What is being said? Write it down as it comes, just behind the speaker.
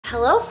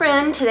Hello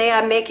friend, today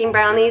I'm making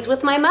brownies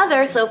with my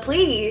mother, so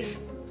please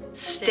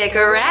stick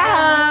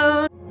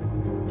around.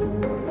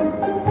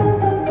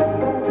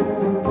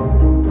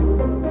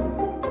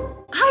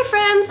 Hi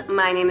friends,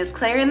 my name is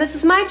Claire and this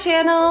is my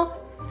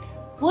channel,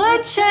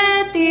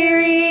 Woodshed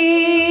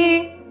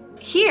Theory.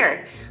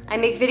 Here, I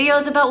make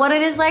videos about what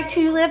it is like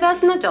to live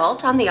as an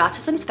adult on the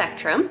autism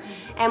spectrum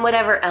and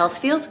whatever else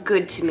feels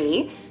good to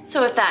me.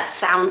 So if that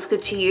sounds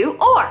good to you,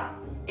 or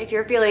if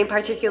you're feeling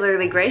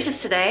particularly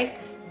gracious today,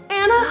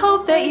 and I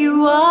hope that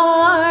you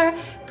are,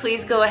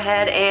 please go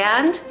ahead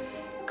and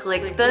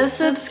click the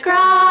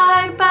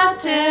subscribe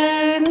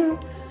button,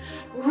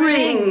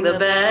 ring the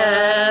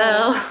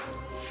bell.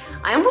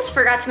 I almost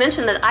forgot to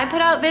mention that I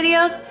put out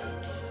videos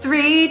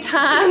 3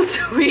 times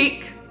a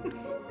week. Did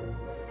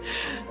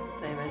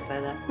I miss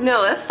that?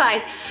 No, that's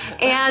fine.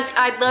 And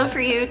I'd love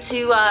for you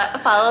to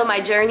follow my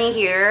journey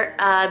here.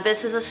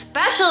 This is a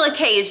special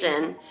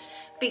occasion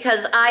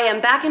because I am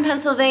back in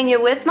Pennsylvania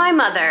with my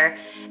mother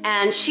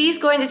and she's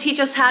going to teach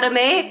us how to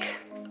make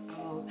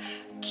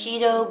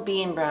keto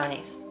bean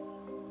brownies.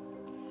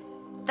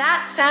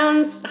 That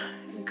sounds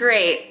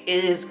great.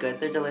 It is good,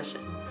 they're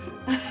delicious.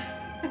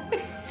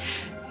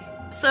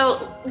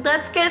 So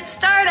let's get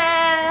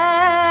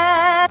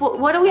started.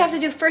 What do we have to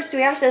do first? Do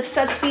we have to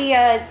set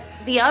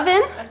the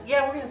oven?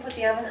 Yeah, we're gonna put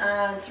the oven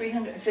on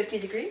 350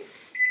 degrees.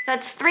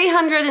 That's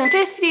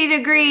 350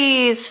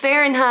 degrees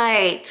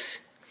Fahrenheit.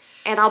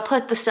 And I'll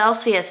put the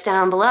Celsius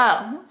down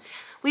below.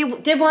 We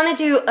did want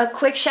to do a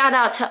quick shout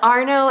out to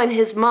Arno and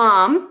his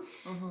mom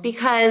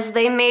because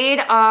they made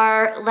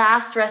our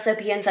last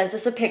recipe and sent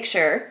us a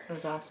picture. It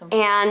was awesome.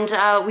 And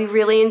we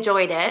really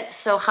enjoyed it.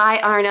 So hi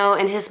Arno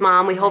and his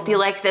mom. We hope you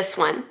like this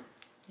one.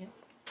 Yep.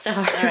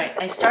 All right,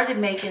 I started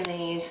making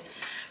these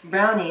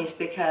brownies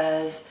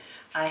because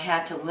I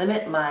had to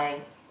limit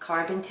my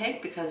carb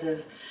intake because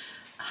of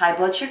high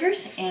blood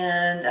sugars.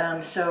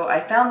 And so I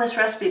found this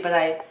recipe, but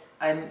I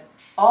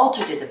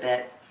altered it a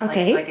bit.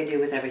 Okay. Like I do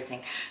with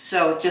everything.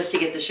 So just to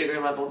get the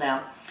sugar level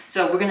down.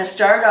 So we're going to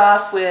start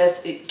off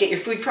with, get your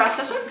food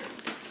processor.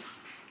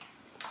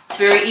 It's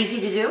very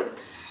easy to do.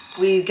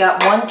 We've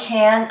got 1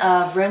 can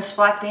of rinsed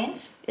black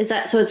beans. Is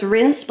that, so it's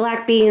rinsed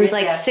black beans,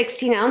 like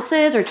 16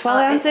 ounces or 12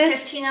 ounces? It's a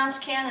 15 ounce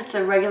can. It's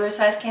a regular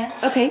size can.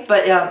 Okay.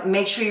 But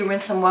make sure you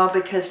rinse them well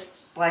because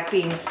black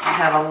beans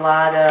have a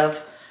lot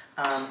of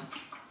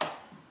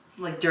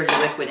like dirty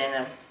liquid in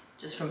them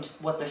just from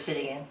what they're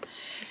sitting in.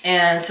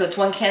 And so it's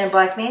 1 can of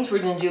black beans. We're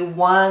going to do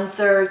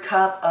 1/3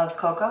 cup of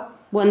cocoa.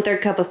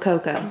 1/3 cup of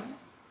cocoa.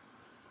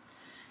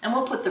 And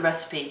we'll put the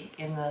recipe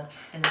in the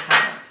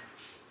comments.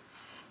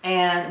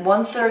 And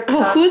 1/3 cup.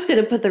 Oh, who's going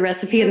to put the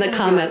recipe in the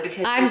comments?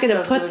 I'm going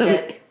to put them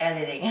at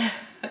editing.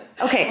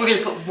 Okay. We're going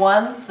to put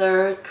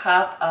 1/3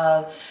 cup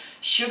of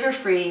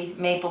sugar-free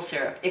maple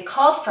syrup. It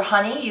called for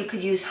honey. You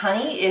could use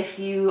honey if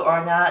you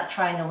are not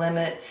trying to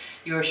limit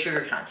your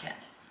sugar content.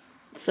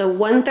 So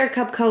 1/3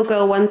 cup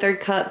cocoa, 1/3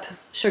 cup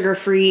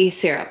sugar-free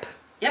syrup.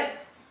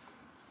 Yep.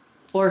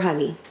 Or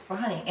honey. Or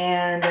honey.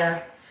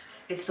 And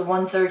it's the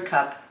 1/3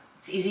 cup.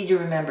 It's easy to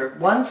remember.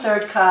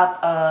 1/3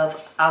 cup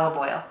of olive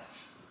oil.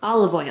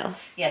 Olive oil.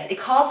 Yes, it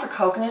called for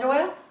coconut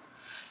oil,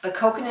 but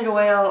coconut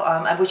oil,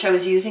 which I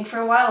was using for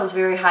a while, is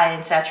very high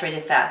in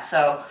saturated fat,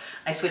 so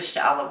I switched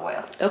to olive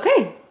oil.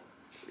 Okay.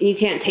 You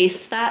can't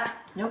taste that?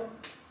 Nope.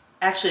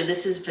 Actually,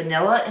 this is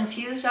vanilla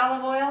infused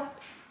olive oil.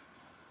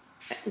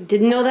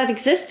 Didn't know that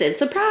existed.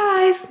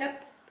 Surprise!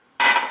 Yep.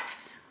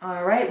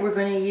 All right, we're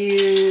going to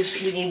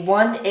use, we need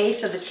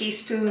 1/8 of a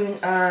teaspoon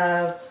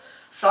of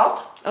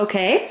salt.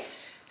 Okay.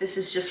 This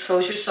is just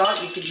kosher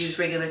salt. You could use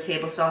regular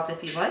table salt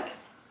if you like.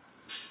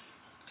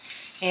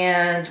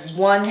 And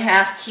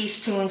 1/2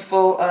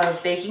 teaspoonful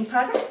of baking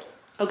powder.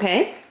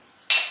 Okay.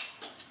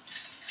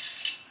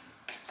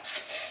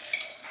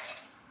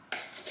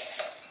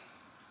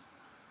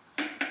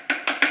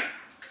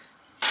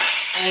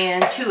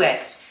 And 2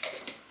 eggs.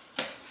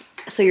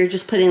 So you're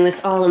just putting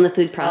this all in the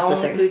food processor? All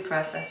in the food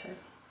processor.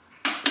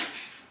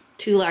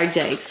 2 large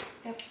eggs.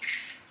 Yep.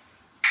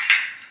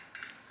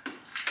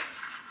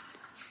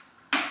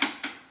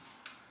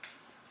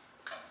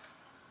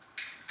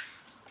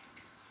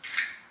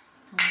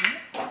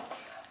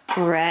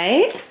 All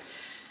right.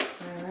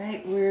 All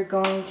right, we're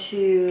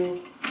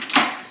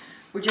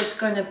just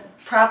going to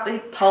probably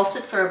pulse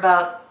it for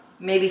about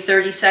maybe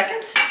 30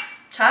 seconds,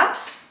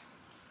 tops.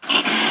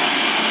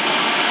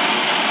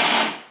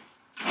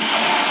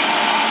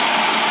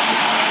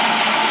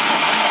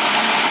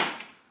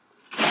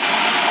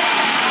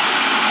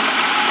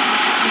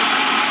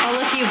 Oh,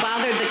 look, you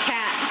bothered the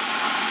cat.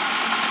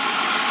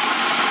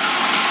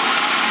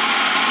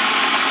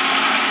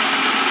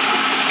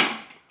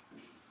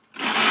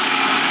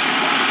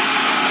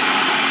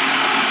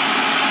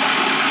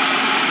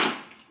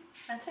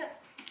 That's it.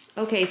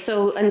 Okay,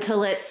 so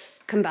until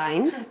it's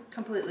combined?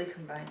 Completely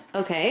combined.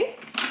 Okay.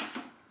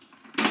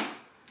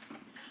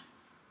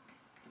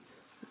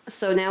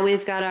 So now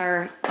we've got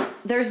our,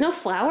 there's no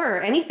flour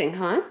or anything,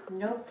 huh?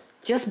 Nope.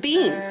 Just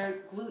beans. They're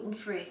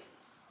gluten-free.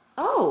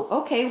 Oh,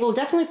 okay. We'll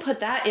definitely put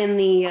that in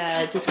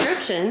the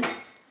description.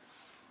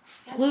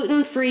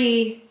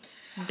 Gluten-free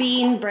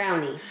bean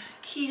brownies.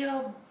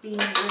 Keto bean,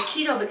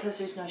 keto because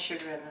there's no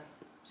sugar in them.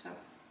 So.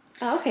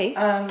 Oh, okay.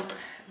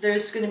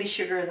 There's going to be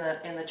sugar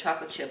in the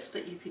chocolate chips,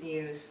 but you can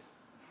use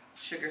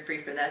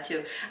sugar-free for that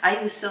too.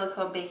 I use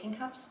silicone baking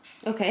cups.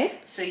 Okay.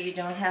 So you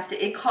don't have to.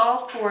 It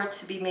called for it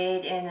to be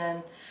made in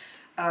an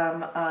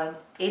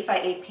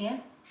 8x8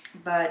 pan,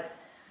 but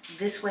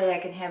this way I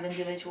can have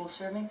individual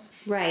servings.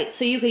 Right.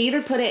 So you could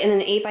either put it in an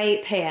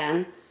 8x8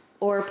 pan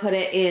or put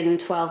it in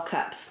 12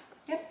 cups.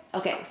 Yep.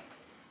 Okay.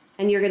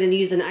 And you're going to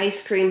use an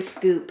ice cream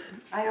scoop.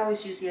 I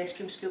always use the ice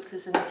cream scoop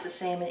because then it's the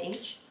same in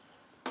each.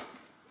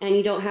 And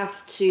you don't have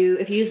to,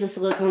 if you use the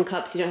silicone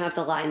cups, you don't have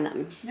to line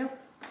them. Nope.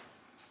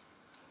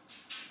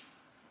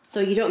 So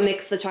you don't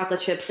mix the chocolate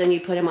chips and you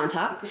put them on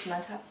top? Put them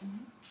on top.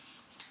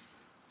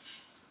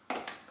 Mm-hmm.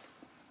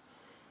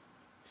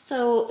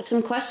 So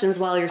some questions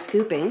while you're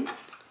scooping.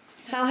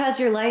 How has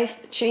your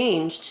life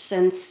changed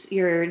since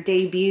your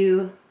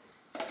debut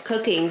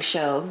cooking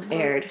show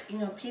aired? You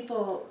know,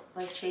 people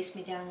like chase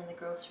me down in the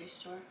grocery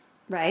store.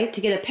 Right,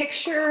 to get a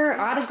picture,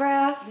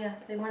 autograph. Yeah,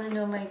 they want to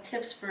know my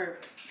tips for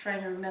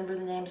trying to remember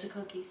the names of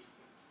cookies.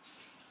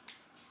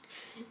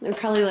 They're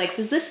probably like,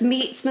 does this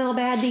meat smell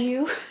bad to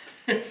you?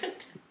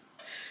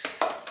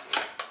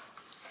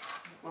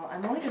 Well,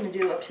 I'm only going to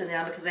do up to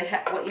now because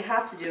what you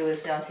have to do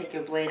is now take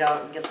your blade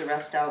out and get the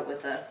rest out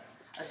with a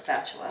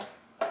spatula.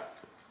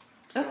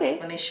 So okay.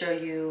 Let me show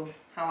you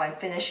how I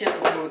finish it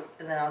before,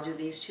 and then I'll do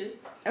these two.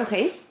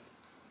 Okay.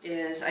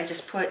 I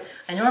just put,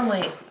 I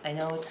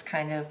know it's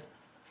kind of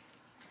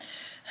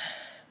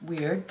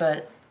weird,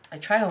 but I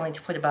try only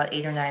to put about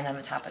 8 or 9 on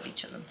the top of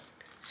each of them.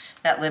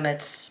 That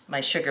limits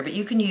my sugar, but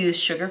you can use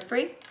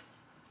sugar-free.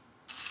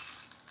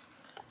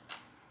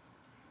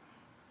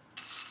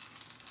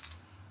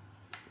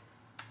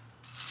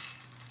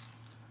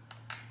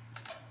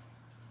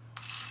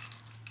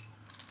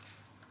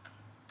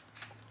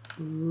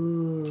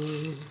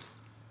 Ooh.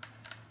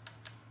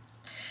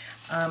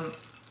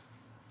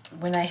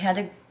 When I had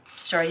to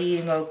start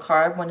eating low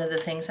carb, one of the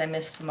things I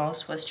missed the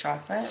most was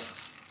chocolate.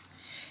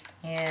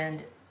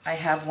 And I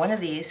have one of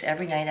these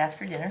every night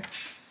after dinner.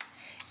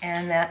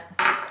 And that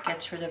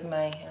gets rid of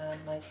my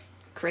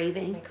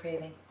Craving. My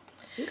craving.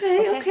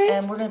 Okay.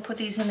 And we're going to put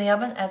these in the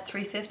oven at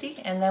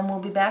 350, and then we'll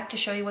be back to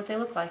show you what they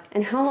look like.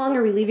 And how long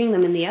are we leaving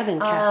them in the oven,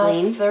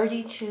 Kathleen?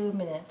 32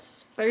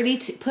 minutes.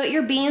 32. Put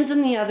your beans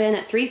in the oven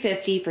at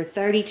 350 for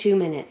 32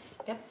 minutes.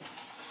 Yep.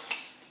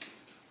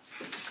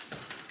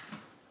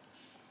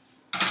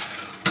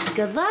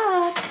 Good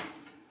luck.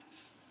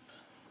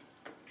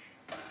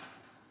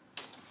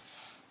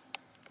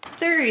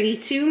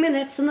 32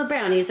 minutes and the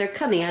brownies are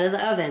coming out of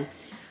the oven.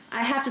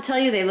 I have to tell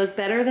you, they look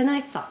better than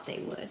I thought they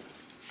would.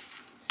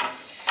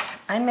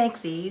 I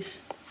make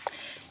these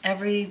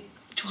every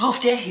 12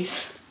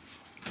 days.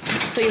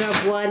 So you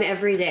have one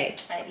every day?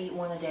 I eat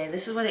one a day.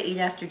 This is what I eat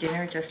after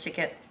dinner just to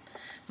get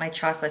my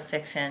chocolate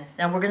fix in.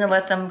 Now we're going to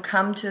let them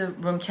come to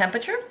room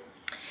temperature.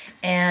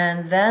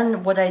 And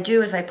then what I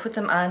do is I put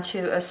them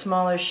onto a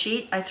smaller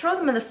sheet. I throw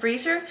them in the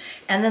freezer,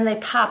 and then they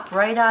pop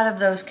right out of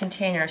those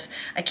containers.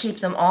 I keep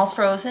them all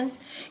frozen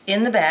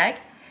in the bag,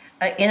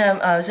 in a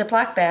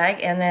Ziploc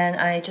bag, and then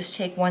I just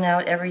take one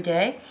out every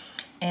day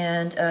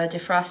and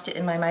defrost it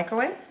in my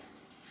microwave.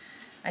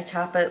 I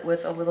top it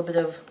with a little bit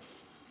of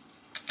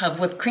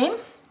whipped cream,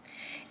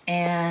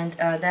 and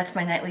that's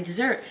my nightly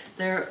dessert.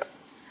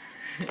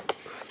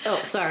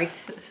 Oh, sorry.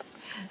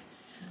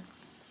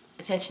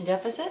 Attention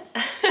deficit.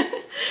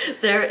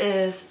 There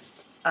is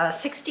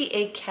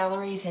 68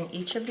 calories in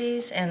each of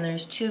these, and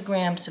there's 2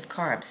 grams of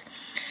carbs.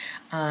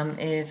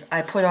 If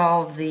I put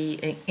all of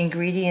the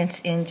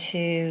ingredients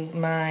into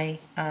my,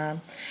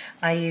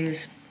 I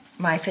use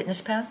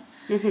MyFitnessPal,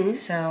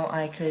 so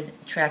I could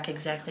track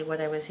exactly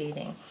what I was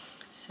eating.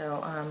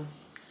 So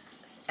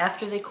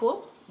after they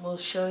cool, we'll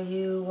show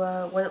you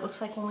what it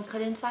looks like when we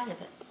cut inside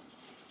of it.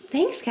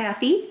 Thanks,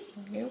 Kathy.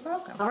 You're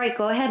welcome. All right,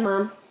 go ahead,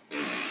 Mom.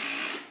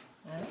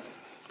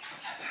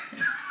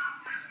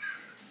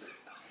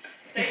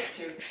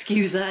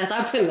 Excuse us,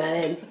 I'm putting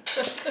that in.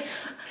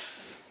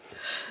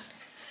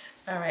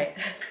 All right,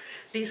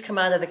 these come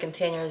out of the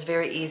containers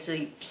very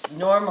easily.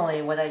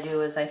 Normally what I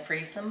do is I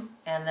freeze them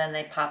and then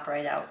they pop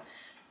right out.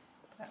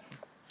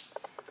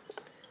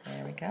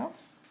 There we go.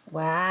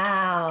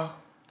 Wow.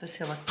 The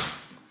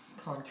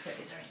silicone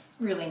trays are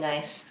really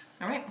nice.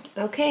 All right.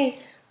 Okay.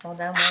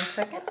 Hold on 1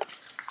 second.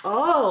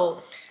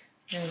 Oh.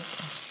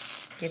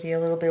 Give you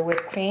a little bit of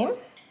whipped cream.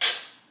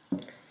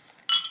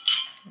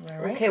 All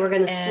right. Okay, we're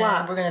going to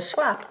swap. We're going to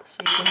swap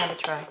so you can have a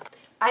try.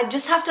 I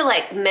just have to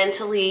like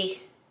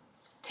mentally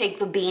take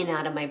the bean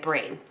out of my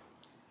brain.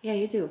 Yeah,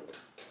 you do.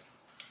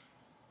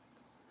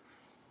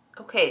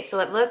 Okay, so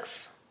it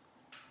looks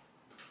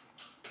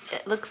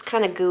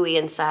kind of gooey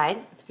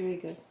inside. It's very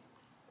good.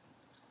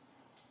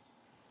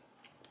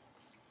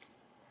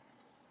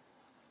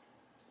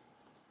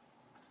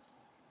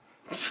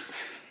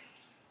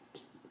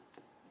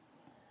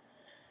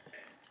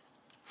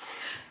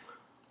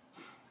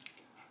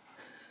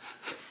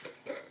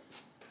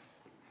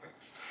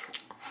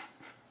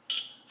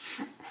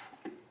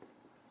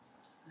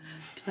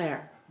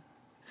 Claire.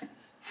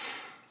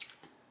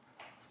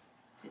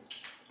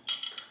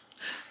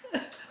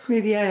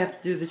 Maybe I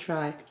have to do the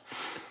try.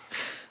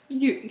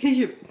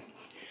 You.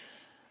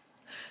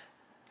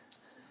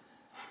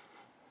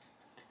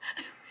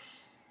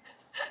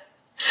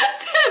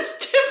 That's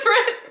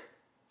different.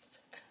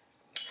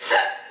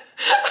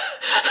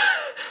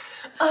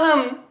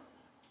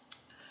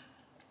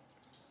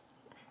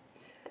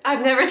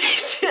 I've never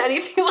tasted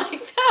anything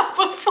like that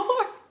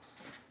before.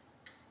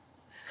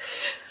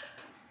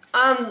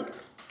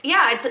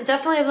 Yeah, it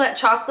definitely has that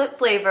chocolate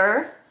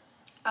flavor.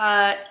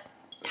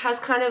 Has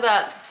kind of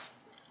a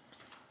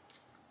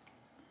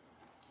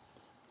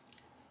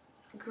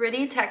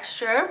gritty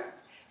texture.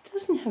 It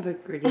doesn't have a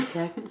gritty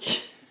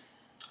texture.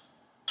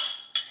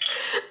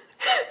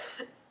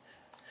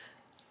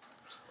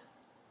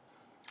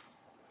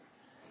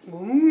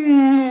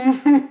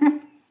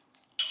 Mm.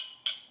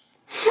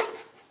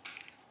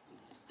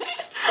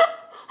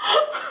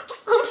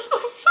 I'm so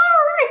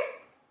sorry.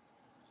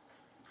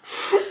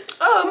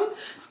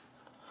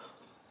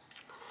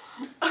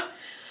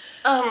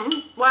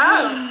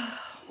 Wow.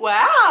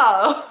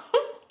 Wow.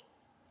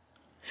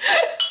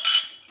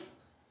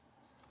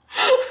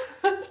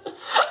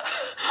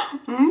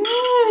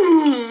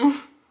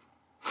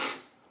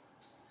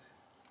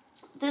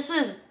 This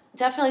is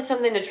definitely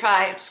something to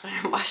try. I'm just going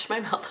to wash my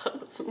mouth out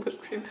with some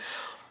whipped cream.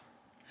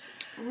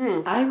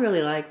 I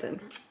really like them.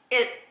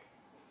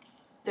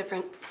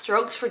 Different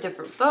strokes for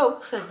different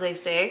folks, as they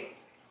say.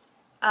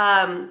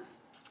 They're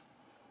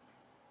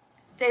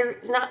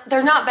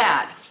not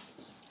bad.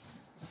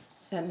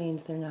 That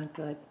means they're not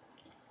good.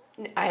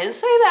 I didn't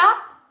say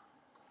that.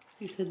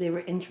 You said they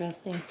were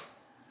interesting.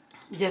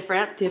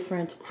 Different.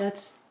 Different.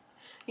 That's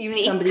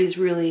unique. Somebody's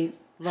really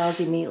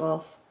lousy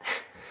meatloaf.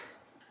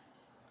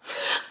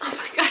 Oh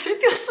my gosh, I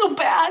feel so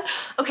bad.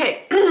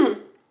 Okay.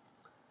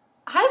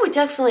 I would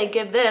definitely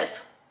give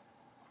this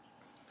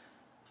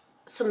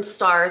some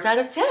stars out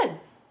of 10.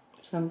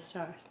 Some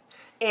stars.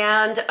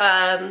 And it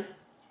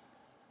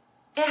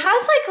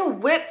has like a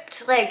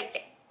whipped,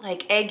 like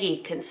eggy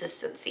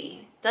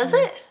consistency. Does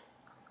it?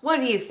 What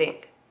do you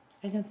think?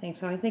 I don't think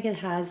so. I think it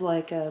has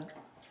like a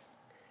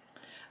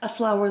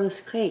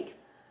flourless cake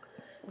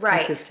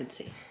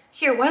consistency.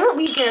 Here, why don't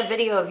we get a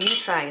video of you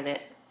trying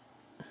it?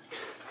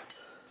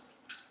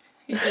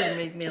 You didn't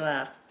make me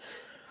laugh.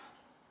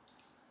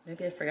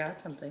 Maybe I forgot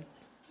something.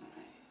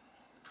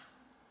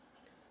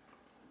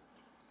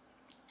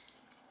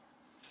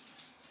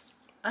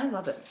 I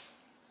love it.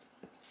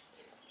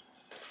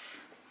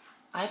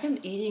 I've been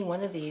eating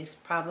one of these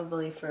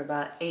probably for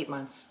about 8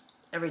 months,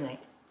 every night.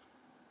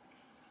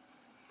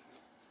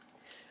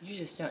 You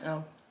just don't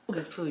know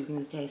good food when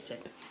you taste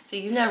it. So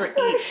you never eat.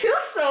 I feel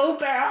so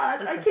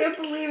bad. Listen, I can't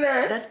believe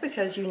it. That's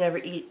because you never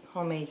eat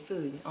homemade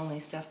food, only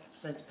stuff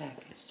that's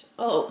packaged.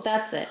 Oh,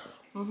 that's it.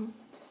 Mm-hmm.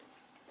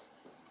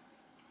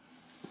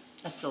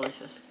 That's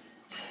delicious.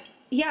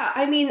 Yeah,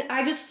 I mean,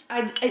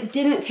 it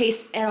didn't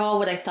taste at all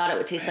what I thought it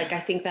would taste like. I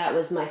think that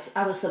was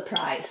I was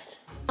surprised.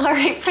 All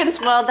right, friends,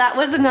 well, that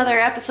was another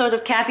episode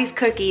of Kathy's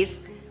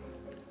Cookies.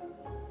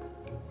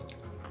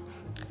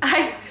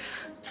 I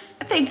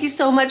thank you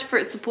so much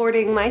for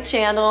supporting my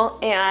channel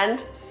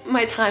and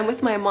my time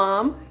with my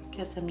mom.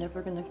 Guess I'm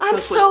never gonna cook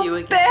with you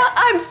again.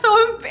 I'm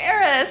so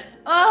embarrassed.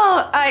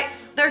 Oh,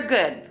 they're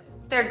good.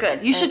 They're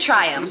good. You should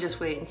try them. You just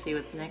wait and see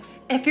what the next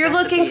If you're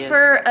looking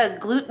for a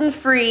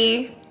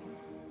gluten-free,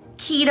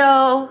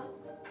 keto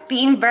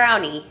bean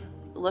brownie,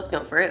 look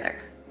no further.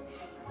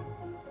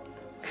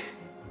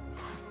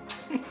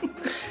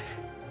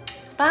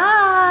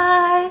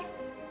 Bye.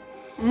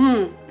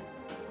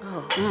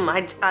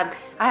 I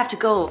have to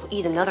go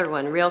eat another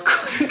one real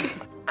quick.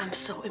 I'm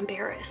so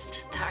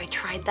embarrassed that I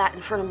tried that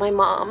in front of my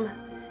mom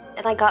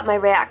and I got my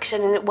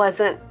reaction and it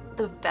wasn't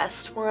the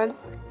best one.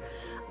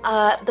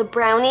 The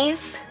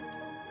brownies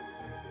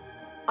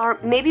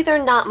maybe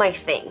they're not my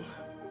thing.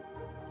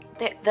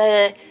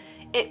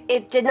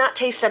 It did not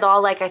taste at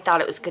all like I thought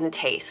it was gonna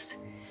taste.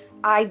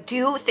 I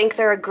do think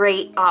they're a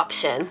great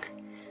option,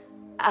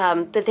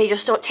 but they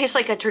just don't taste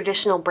like a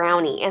traditional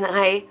brownie, and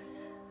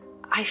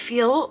I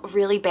feel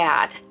really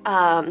bad.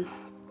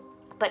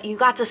 But you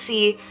got to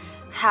see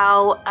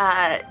how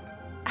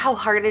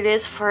hard it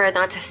is for an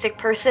autistic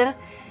person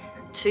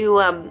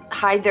to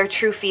hide their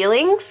true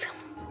feelings.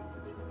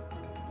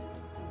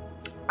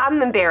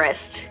 I'm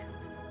embarrassed.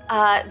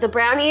 The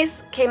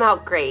brownies came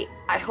out great.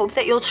 I hope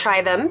that you'll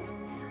try them.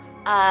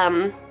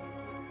 And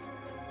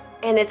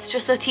it's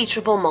just a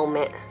teachable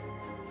moment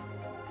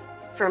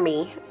for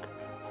me.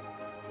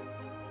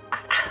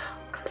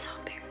 I'm so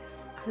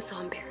embarrassed. I'm so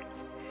embarrassed.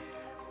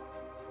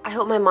 I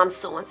hope my mom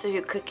still wants to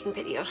do cooking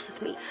videos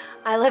with me.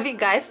 I love you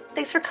guys.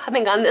 Thanks for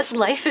coming on this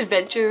life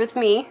adventure with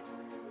me.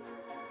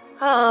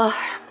 Oh,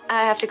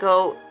 I have to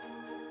go.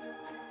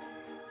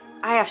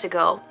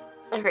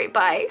 All right,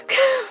 bye.